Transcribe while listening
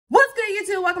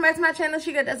YouTube, welcome back to my channel.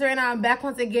 She got Desiree, and I'm back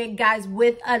once again, guys,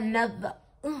 with another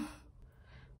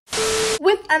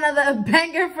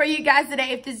banger for you guys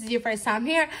today. If this is your first time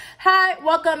here, hi,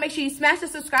 welcome. Make sure you smash the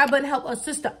subscribe button, help us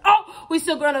sister. Oh, we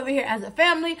still growing over here as a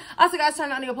family. Also, guys,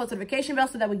 turn on your post notification bell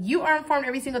so that way you are informed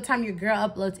every single time your girl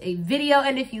uploads a video.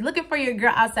 And if you're looking for your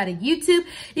girl outside of YouTube,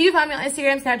 you can find me on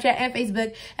Instagram, Snapchat, and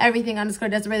Facebook,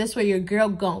 everything_Desiree. That's where your girl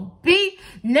gonna be.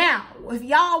 Now, if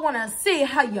y'all want to see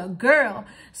how your girl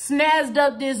snazzed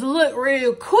up this look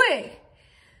real quick,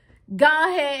 go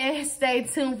ahead and stay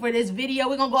tuned for this video.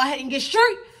 We're gonna go ahead and get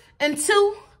straight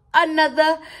into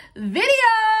another video.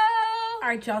 All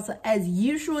right, y'all, so as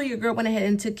usual, your girl went ahead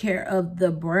and took care of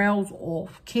the brows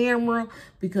off camera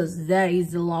because that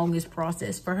is the longest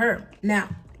process for her. Now,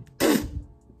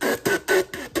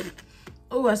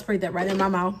 oh, I sprayed that right in my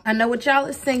mouth. I know what y'all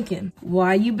is thinking.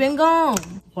 Why you been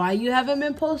gone? Why you haven't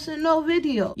been posting no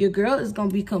video? Your girl is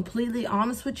gonna be completely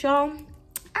honest with y'all.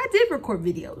 I did record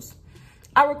videos.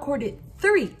 I recorded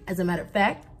 3, as a matter of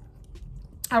fact.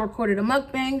 I recorded a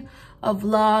mukbang, a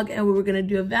vlog, and we were gonna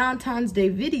do a Valentine's Day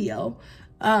video.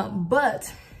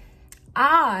 But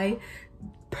I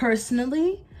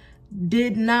personally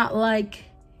did not like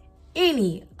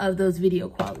any of those video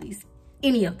qualities,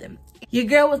 any of them. Your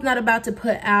girl was not about to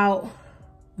put out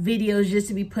videos just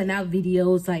to be putting out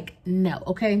videos, like, no,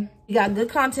 okay? We got good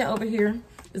content over here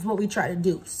is what we try to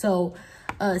do. So,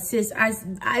 sis,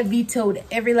 I vetoed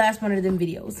every last one of them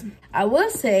videos. I will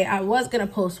say I was gonna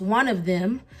post one of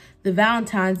them, the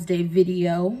Valentine's Day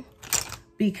video,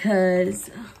 because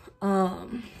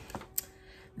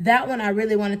that one I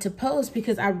really wanted to post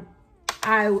because I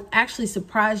actually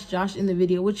surprised Josh in the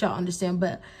video, which y'all understand,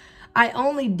 but I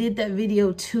only did that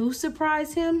video to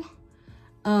surprise him.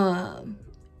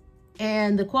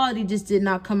 And the quality just did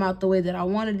not come out the way that I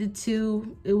wanted it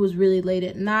to. It was really late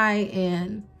at night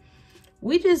and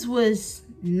we just was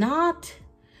not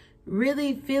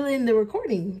really feeling the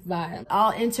recording vibe.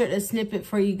 I'll insert a snippet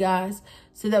for you guys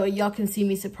so that way y'all can see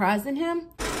me surprising him.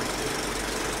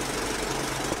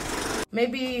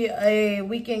 Maybe a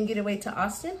weekend getaway to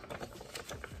Austin.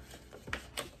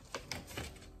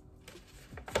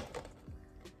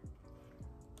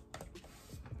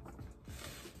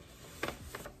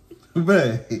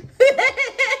 Babe.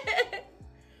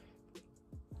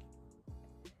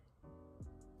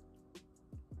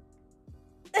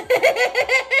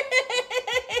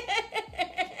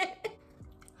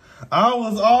 I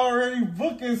was already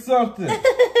booking something.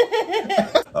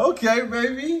 Okay,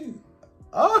 baby.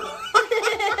 Oh.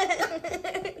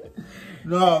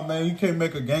 No, man, you can't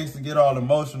make a gangster get all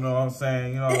emotional. You know what I'm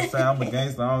saying? You know what I'm saying? I'm a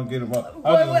gangster. I don't get emotional.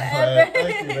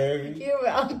 Thank you, baby. You're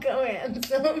welcome,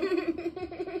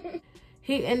 handsome.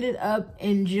 He ended up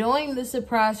enjoying the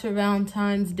surprise for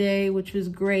Valentine's Day, which was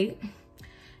great.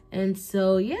 And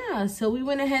so, yeah, so we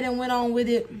went ahead and went on with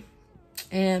it.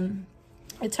 And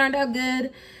it turned out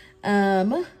good.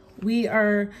 We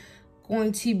are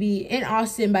going to be in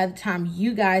Austin by the time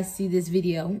you guys see this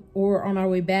video or on our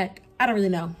way back. I don't really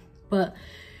know, but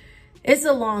it's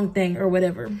a long thing or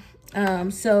whatever.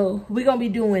 So we're going to be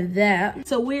doing that.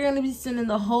 So we're going to be spending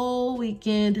the whole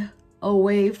weekend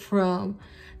away from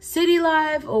city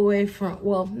life, away from,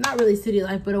 well, not really city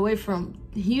life, but away from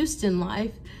Houston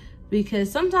life,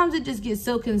 because sometimes it just gets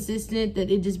so consistent that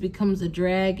it just becomes a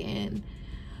drag, and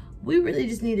we really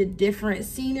just need a different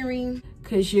scenery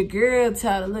because your girl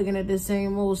tired of looking at the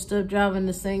same old stuff, driving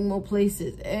the same old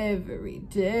places every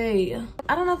day.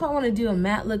 I don't know if I want to do a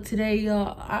matte look today,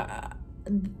 y'all.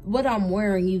 What I'm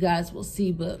wearing, you guys will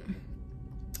see, but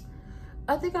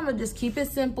I think I'm gonna just keep it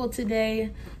simple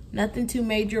today. Nothing too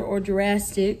major or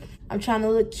drastic. I'm trying to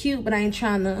look cute, but I ain't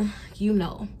trying to, you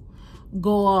know,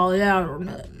 go all out or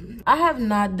nothing. I have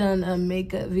not done a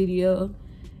makeup video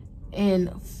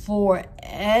in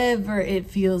forever, it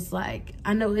feels like.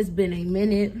 I know it's been a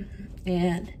minute,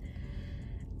 and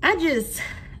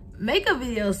makeup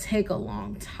videos take a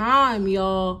long time,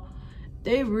 y'all.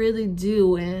 They really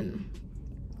do. And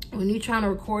when you're trying to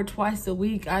record twice a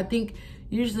week, I think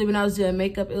usually when I was doing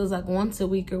makeup, it was like once a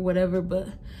week or whatever, but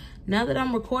now that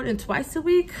I'm recording twice a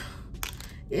week,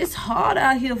 it's hard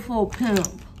out here for a pimp.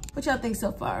 What y'all think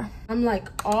so far? I'm like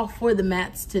all for the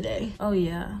mattes today. Oh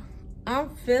yeah,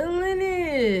 I'm feeling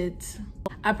it.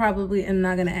 I probably am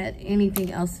not gonna add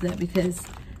anything else to that because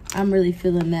I'm really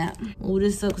feeling that. Oh,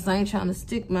 this sucks because I ain't trying to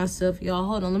stick myself, y'all.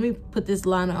 Hold on, let me put this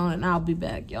liner on and I'll be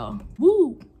back, y'all.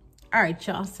 Woo! All right,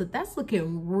 y'all, so that's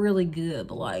looking really good,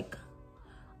 like,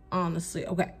 honestly.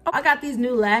 Okay, I got these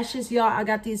new lashes, y'all. I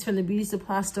got these from the beauty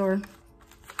supply store.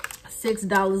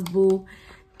 $6, boo.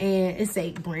 And it's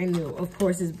a brand new, of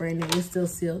course it's brand new, it's still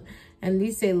sealed. And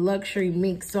these say luxury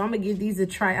mink. So I'm gonna give these a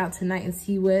try out tonight and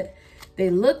see what they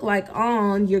look like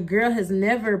on. Your girl has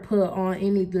never put on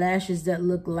any lashes that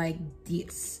look like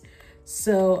this.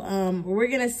 So we're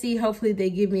gonna see. Hopefully they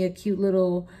give me a cute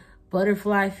little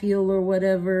butterfly feel or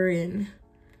whatever, and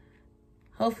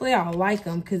hopefully I'll like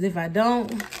them, because if I don't,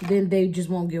 then they just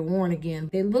won't get worn again.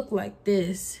 They look like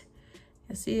this.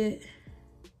 You see it?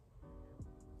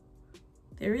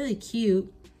 They're really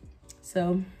cute.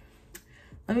 So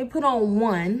let me put on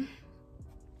one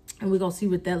and we're gonna see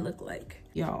what that look like,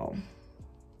 y'all.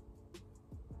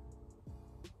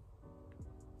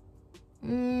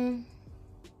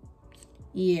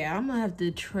 Yeah, I'm gonna have to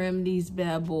trim these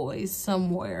bad boys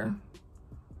somewhere.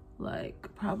 Like,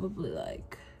 probably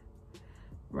like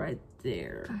right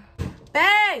there.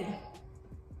 Babe!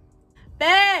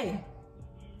 Babe!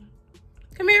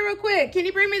 Come here real quick. Can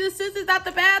you bring me the scissors out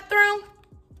the bathroom?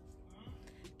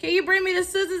 Can you bring me the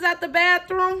scissors out the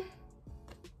bathroom?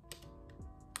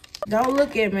 Don't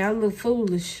look at me. I look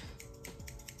foolish.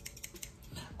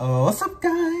 Oh, what's up,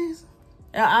 guys?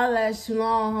 Your eyelash too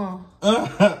long,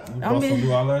 huh? You bought some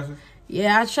new eyelashes?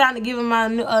 Yeah, I was trying to give him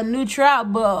a new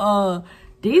trout, but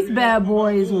these bad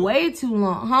boys way too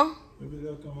long, huh? Maybe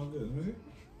they'll come out good. Maybe?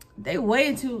 They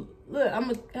way too. Look, I'm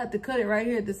gonna have to cut it right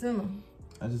here at the center.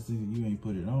 I just think you ain't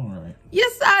put it on right.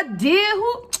 Yes, I did.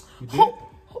 You did?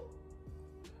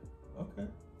 Okay.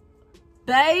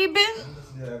 Baby.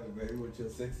 Yeah, baby, with your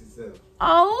sexy self.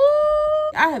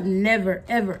 Oh, I have never,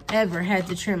 ever, ever had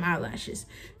to trim eyelashes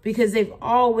because I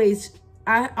always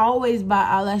buy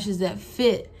eyelashes that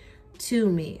fit to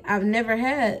me. I've never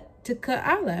had to cut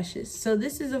eyelashes. So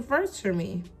this is a first for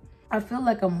me. I feel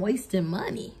like I'm wasting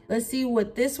money. Let's see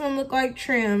what this one look like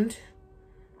trimmed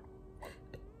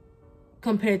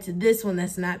compared to this one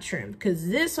that's not trimmed. Because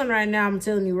this one right now, I'm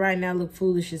telling you right now, look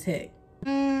foolish as heck.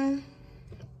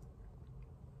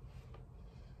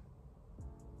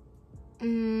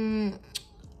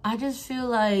 I just feel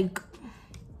like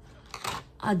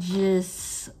I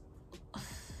just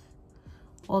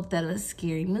walked out of a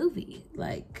scary movie.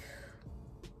 Like,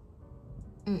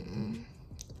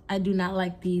 I do not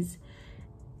like these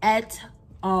at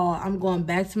all. I'm going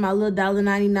back to my little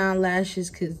 $1.99 lashes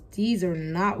because these are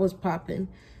not what's popping.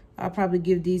 I'll probably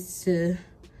give these to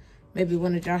maybe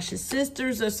one of Josh's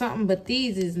sisters or something, but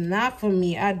these is not for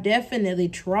me. I definitely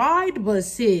tried, but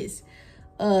sis,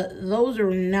 those are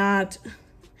not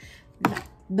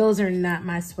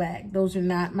my swag. Those are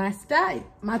not my style,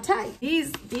 my type.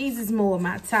 These is more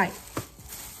my type.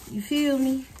 You feel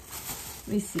me?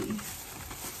 Let me see. I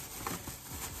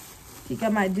think I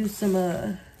might do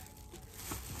some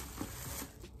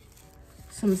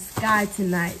sky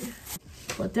tonight.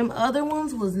 But them other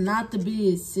ones was not the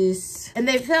biz, sis. And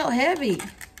they felt heavy.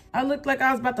 I looked like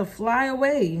I was about to fly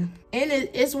away. And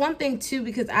it's one thing too,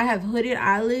 because I have hooded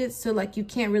eyelids, so like you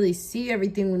can't really see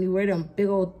everything when you wear them big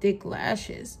old thick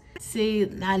lashes. See,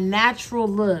 a natural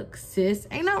look, sis.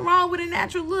 Ain't nothing wrong with a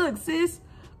natural look, sis.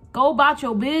 Go about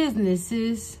your business,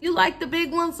 sis. You like the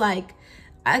big ones? Like,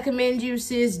 I commend you,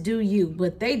 sis, do you.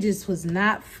 But they just was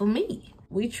not for me.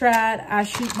 We tried, I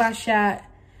shoot my shot,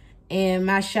 and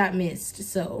my shot missed,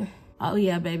 so. Oh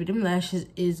yeah, baby, them lashes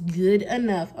is good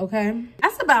enough, okay?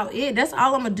 That's about it. That's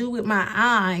all I'm gonna do with my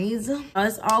eyes.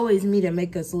 It's always me that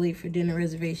make us late for dinner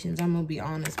reservations, I'm gonna be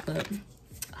honest, but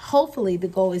hopefully the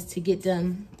goal is to get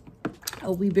done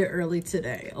a wee bit early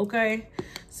today, okay?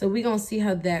 So we gonna see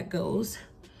how that goes,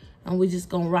 and we just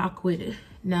gonna rock with it.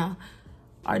 Now,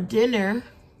 our dinner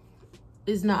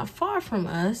is not far from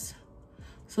us,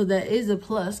 so that is a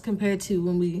plus compared to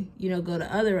when we, go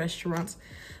to other restaurants.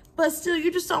 But still,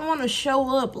 you just don't want to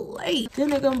show up late. Then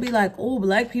they're going to be like, oh,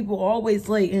 black people are always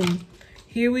late. And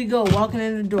here we go, walking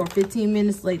in the door, 15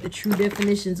 minutes late. The true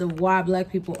definitions of why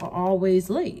black people are always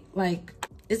late. Like,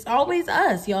 it's always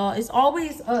us, y'all. It's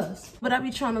always us. But I be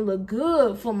trying to look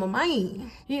good for my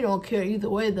man. He don't care either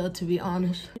way, though, to be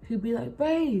honest. He'll be like,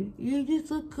 babe, you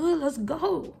just look good. Let's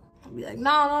go. I'll be like,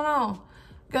 no.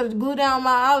 Gotta glue down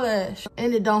my eyelash.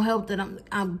 And it don't help that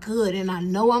I'm good, and I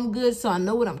know I'm good, so I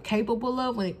know what I'm capable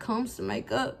of when it comes to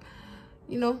makeup.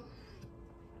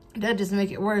 That just make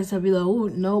it worse. I'll be like, oh,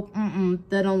 nope,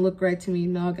 that don't look right to me.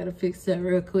 No, I gotta fix that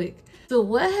real quick. So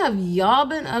what have y'all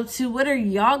been up to? What are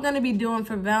y'all gonna be doing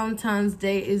for Valentine's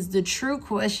Day is the true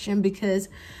question, because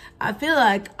I feel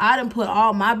like I done put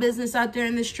all my business out there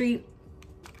in the street,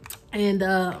 and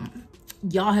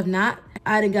y'all have not.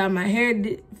 I done got my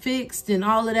hair fixed and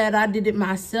all of that. I did it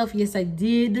myself. Yes, I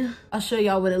did. I'll show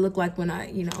y'all what it looked like when I,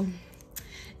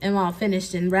 am all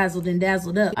finished and razzled and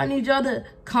dazzled up. I need y'all to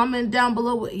comment down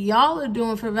below what y'all are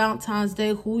doing for Valentine's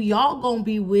Day, who y'all gonna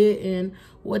be with, and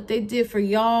what they did for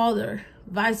y'all, or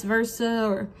vice versa,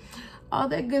 or all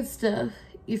that good stuff.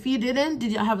 If you didn't,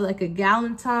 did y'all have like a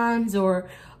Valentines or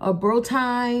a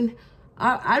Brotine?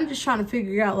 I'm just trying to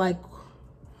figure out like,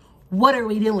 what are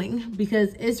we doing?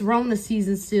 Because it's Rona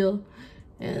season still,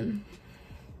 and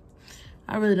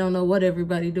I really don't know what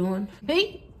everybody doing.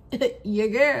 Hey, your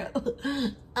girl,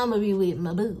 I'ma be with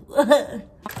my boo.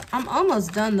 I'm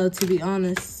almost done though, to be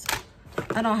honest.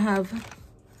 I don't have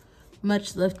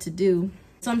much left to do.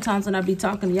 Sometimes when I be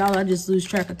talking to y'all, I just lose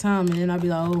track of time, and then I be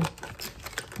like, oh,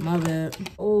 my bad.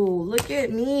 Oh, look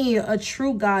at me, a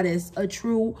true goddess, a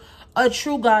true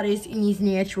goddess in its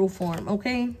natural form,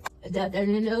 okay? That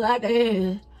doesn't look like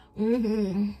it.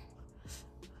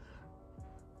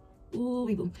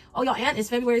 Ooh, oh, y'all, and it's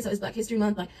February, so it's Black History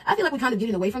Month. Like, I feel like we're kind of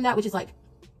getting away from that, which is like,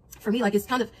 for me, like, it's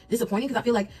kind of disappointing, because I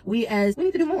feel like we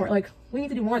need to do more. Like, we need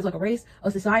to do more as like a race, a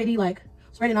society, like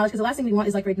spreading knowledge, because the last thing we want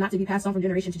is like for it not to be passed on from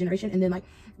generation to generation, and then like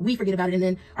we forget about it, and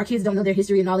then our kids don't know their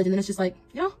history and knowledge, and then it's just like,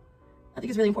 you know, I think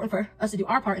it's really important for us to do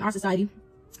our part in our society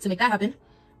to make that happen,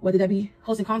 whether that be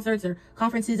hosting concerts or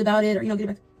conferences about it, or, you know,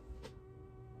 getting back.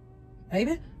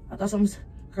 Baby, I thought something was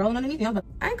crawling underneath me.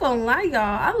 I ain't gonna lie, y'all,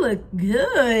 I look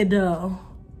good.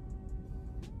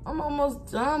 I'm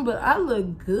almost done, but I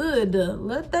look good.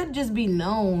 Let that just be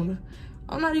known.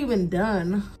 I'm not even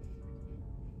done.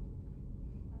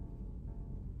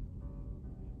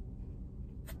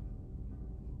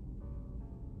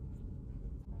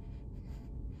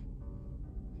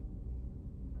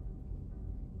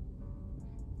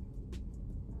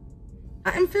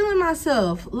 I'm feeling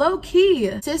myself, low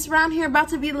key. Sis around here about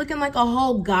to be looking like a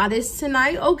whole goddess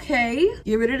tonight, okay?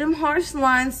 Get rid of them harsh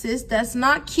lines, sis, that's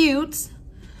not cute.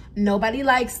 Nobody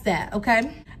likes that,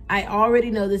 okay? I already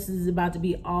know this is about to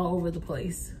be all over the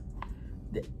place.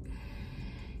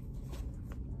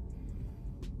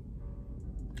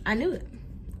 I knew it,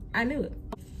 I knew it.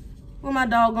 Where my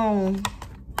dog gone?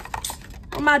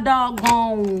 Where my dog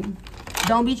gone?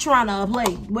 Don't be trying to play.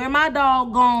 Where my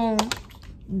dog gone?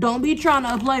 Don't be trying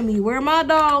to play me. Where my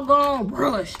dog gone?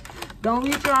 Brush. Don't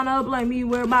be trying to play me.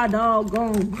 Where my dog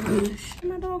gone? Brush.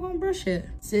 Where my dog gone? Brush it.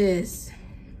 Sis,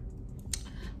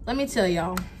 let me tell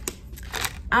y'all,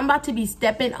 I'm about to be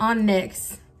stepping on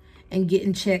necks and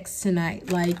getting checks tonight.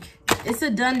 Like, it's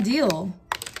a done deal.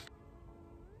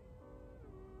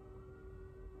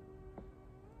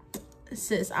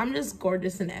 Sis, I'm just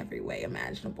gorgeous in every way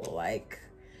imaginable. Like,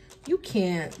 you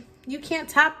can't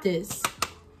top this.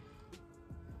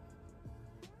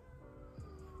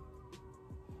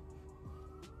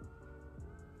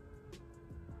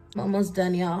 I'm almost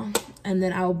done, y'all, and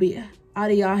then I'll be out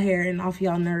of y'all hair and off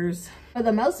y'all nerves. For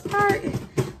the most part,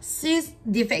 sis,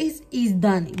 the face is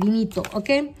done. Bonito,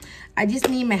 okay? I just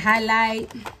need my highlight.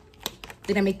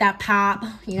 Gonna make that pop,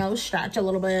 you know, stretch a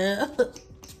little bit.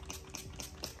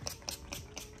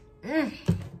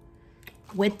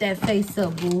 With that face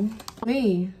up, boo.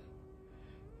 Me,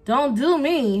 don't do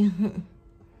me,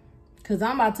 cause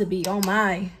I'm about to be on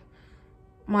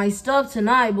my stuff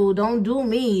tonight, boo. Don't do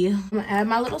me. I'm gonna add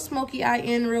my little smoky eye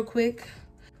in real quick.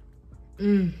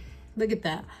 Look at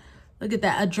that. Look at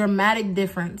that. A dramatic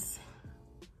difference.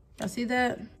 Y'all see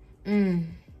that?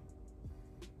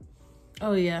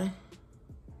 Oh, yeah.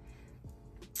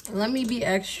 Let me be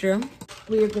extra.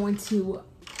 We are going to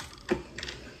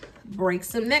break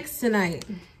some necks tonight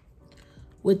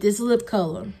with this lip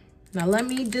color. Now, let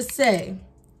me just say,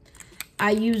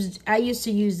 I used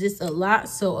to use this a lot,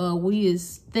 so we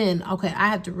is thin. Okay, I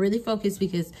have to really focus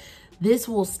because this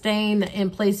will stain in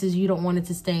places you don't want it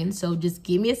to stain. So just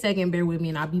give me a second, bear with me,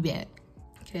 and I'll be back.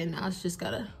 Okay, now it's just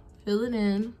gotta fill it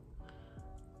in.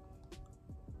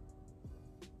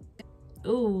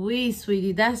 Ooh wee,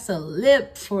 sweetie, that's a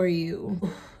lip for you.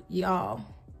 Y'all,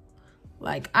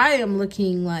 like, I am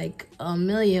looking like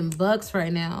 $1,000,000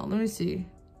 right now. Let me see.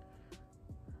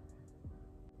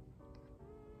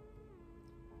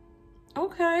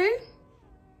 Okay.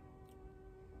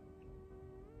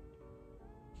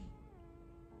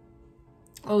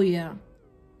 Oh, yeah.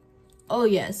 Oh,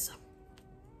 yes.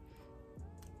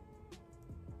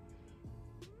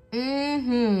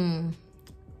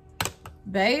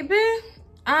 Baby,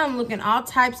 I'm looking all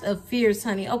types of fierce,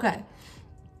 honey. Okay.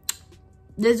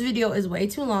 This video is way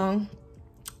too long.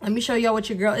 Let me show y'all what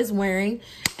your girl is wearing,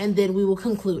 and then we will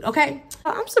conclude, okay?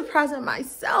 I'm surprised at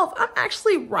myself. I'm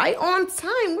actually right on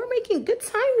time. We're making good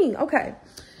timing. Okay.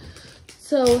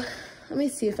 So, let me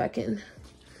see if I can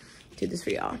do this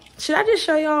for y'all. Should I just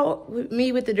show y'all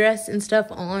me with the dress and stuff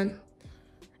on?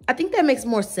 I think that makes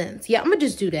more sense. Yeah, I'm gonna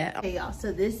just do that. Okay, y'all,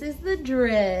 so this is the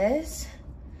dress.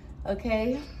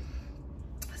 Okay,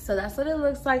 so that's what it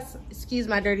looks like. Excuse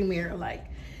my dirty mirror. Like,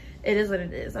 It is what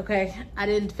it is, okay? I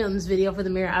didn't film this video for the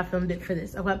mirror. I filmed it for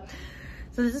this, okay?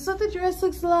 So this is what the dress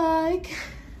looks like.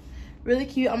 Really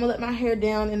cute. I'm gonna let my hair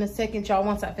down in a second, y'all,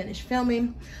 once I finish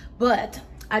filming. But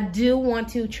I do want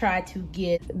to try to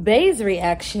get Bay's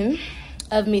reaction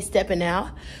of me stepping out.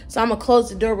 So I'm gonna close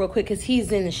the door real quick because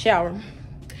he's in the shower.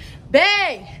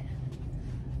 Bay!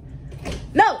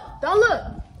 No, don't look.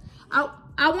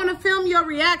 I want to film your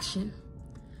reaction.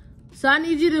 So I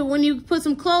need you to, when you put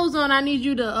some clothes on, I need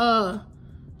you to,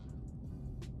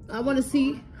 I want to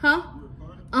see, huh?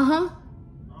 Uh-huh.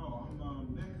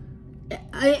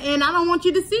 And I don't want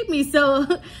you to see me, so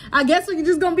I guess we're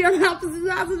just gonna be on opposite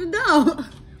sides of the door.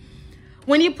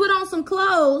 When you put on some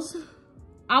clothes,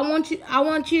 I want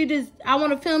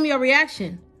to film your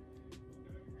reaction.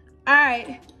 All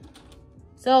right.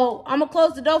 So I'm gonna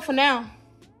close the door for now.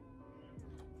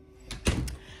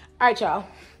 All right, y'all.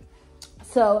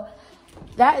 So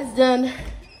that is done.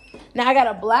 Now I got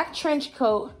a black trench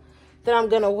coat that I'm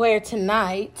gonna wear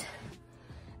tonight.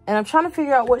 And I'm trying to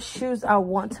figure out what shoes I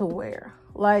want to wear.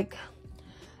 Like,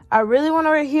 I really want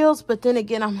to wear heels, but then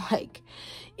again, I'm like,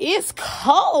 it's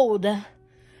cold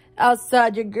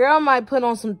outside. Your girl might put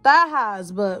on some thigh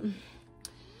highs, but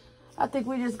I think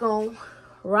we just gonna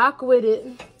rock with it.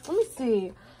 Let me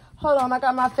see. Hold on, I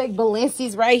got my fake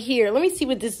Balenci's right here. Let me see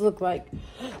what this look like.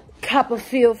 Cop a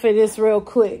feel for this real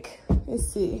quick. Let's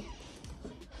see.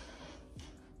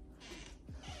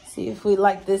 See if we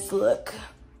like this look.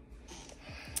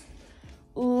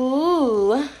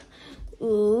 Ooh.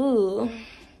 Ooh.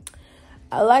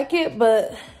 I like it,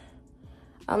 but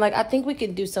I'm like, I think we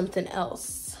could do something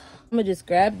else. I'm gonna just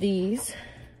grab these.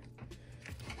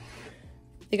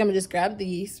 I think I'm gonna just grab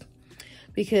these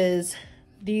because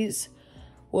these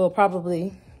will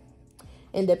probably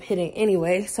end up hitting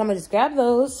anyway. So I'm gonna just grab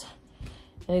those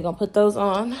and we're gonna put those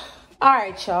on. All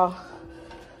right, y'all.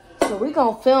 So we're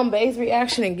gonna film Bay's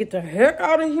reaction and get the heck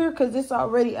out of here because it's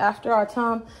already after our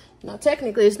time. Now,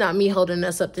 technically, it's not me holding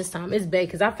us up this time. It's Bay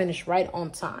because I finished right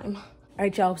on time. All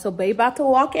right, y'all. So Bay about to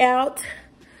walk out.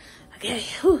 Okay.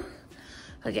 Whew.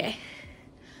 Okay.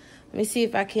 Let me see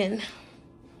if I can.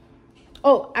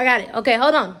 Oh, I got it. Okay,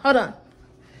 hold on. Hold on.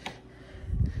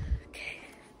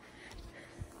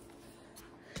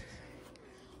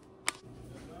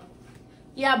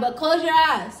 Yeah, but close your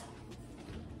eyes.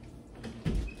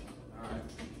 All right.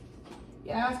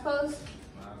 Your eyes closed?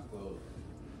 My eyes closed.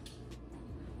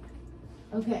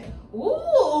 Okay.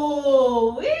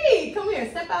 Ooh, wee. Come here.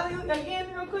 Step out again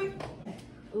real quick.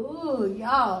 Ooh,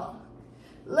 y'all.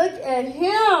 Look at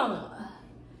him.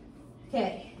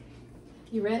 Okay.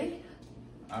 You ready?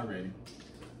 I'm ready.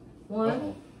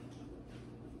 1,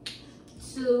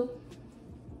 2,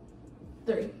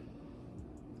 3.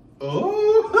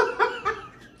 Oh.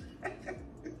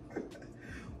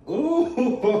 Ooh.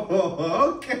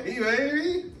 Okay,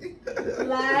 baby.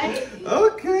 Like?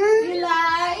 Okay. You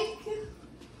like?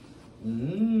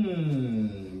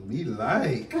 Me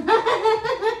like.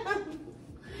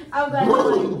 I'm glad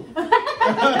you like.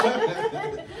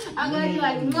 I'm glad you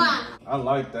like. Mwah. I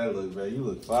like that look, man. You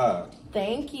look fine.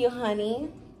 Thank you, honey.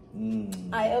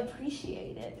 I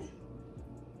appreciate it.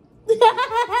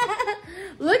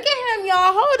 Look at him,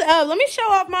 y'all. Hold up. Let me show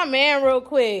off my man real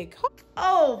quick.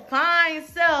 Oh, fine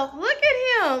self. Look at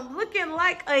him. Looking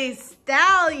like a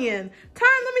stallion.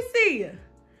 Turn, let me see you.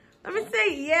 Let me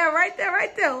see. Yeah, right there,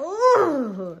 right there.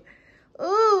 Ooh.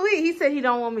 Ooh, he said he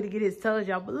don't want me to get his toes,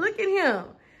 y'all, but look at him.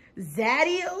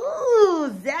 Zaddy. Ooh,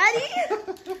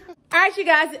 Zaddy. All right, you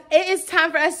guys, it is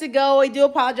time for us to go. We do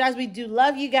apologize. We do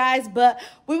love you guys, but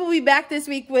we will be back this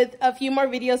week with a few more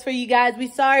videos for you guys. We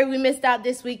sorry we missed out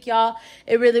this week, y'all.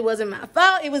 It really wasn't my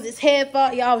fault. It was his head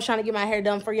fault, y'all. I was trying to get my hair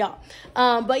done for y'all.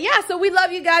 But yeah, so we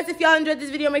love you guys. If y'all enjoyed this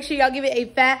video, make sure y'all give it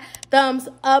a fat thumbs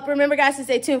up. Remember, guys, to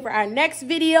stay tuned for our next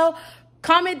video.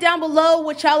 Comment down below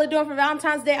what y'all are doing for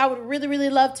Valentine's Day. I would really,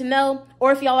 really love to know.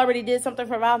 Or if y'all already did something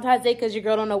for Valentine's Day because your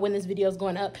girl don't know when this video is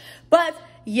going up. But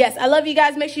yes, I love you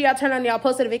guys. Make sure y'all turn on y'all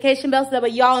post notification bells so that way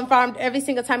y'all informed every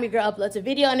single time your girl uploads a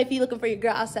video. And if you're looking for your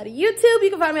girl outside of YouTube,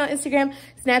 you can find me on Instagram,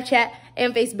 Snapchat,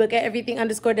 and Facebook at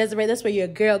everything_Desiree. That's where your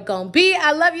girl gonna be.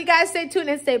 I love you guys. Stay tuned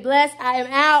and stay blessed. I am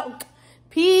out.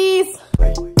 Peace.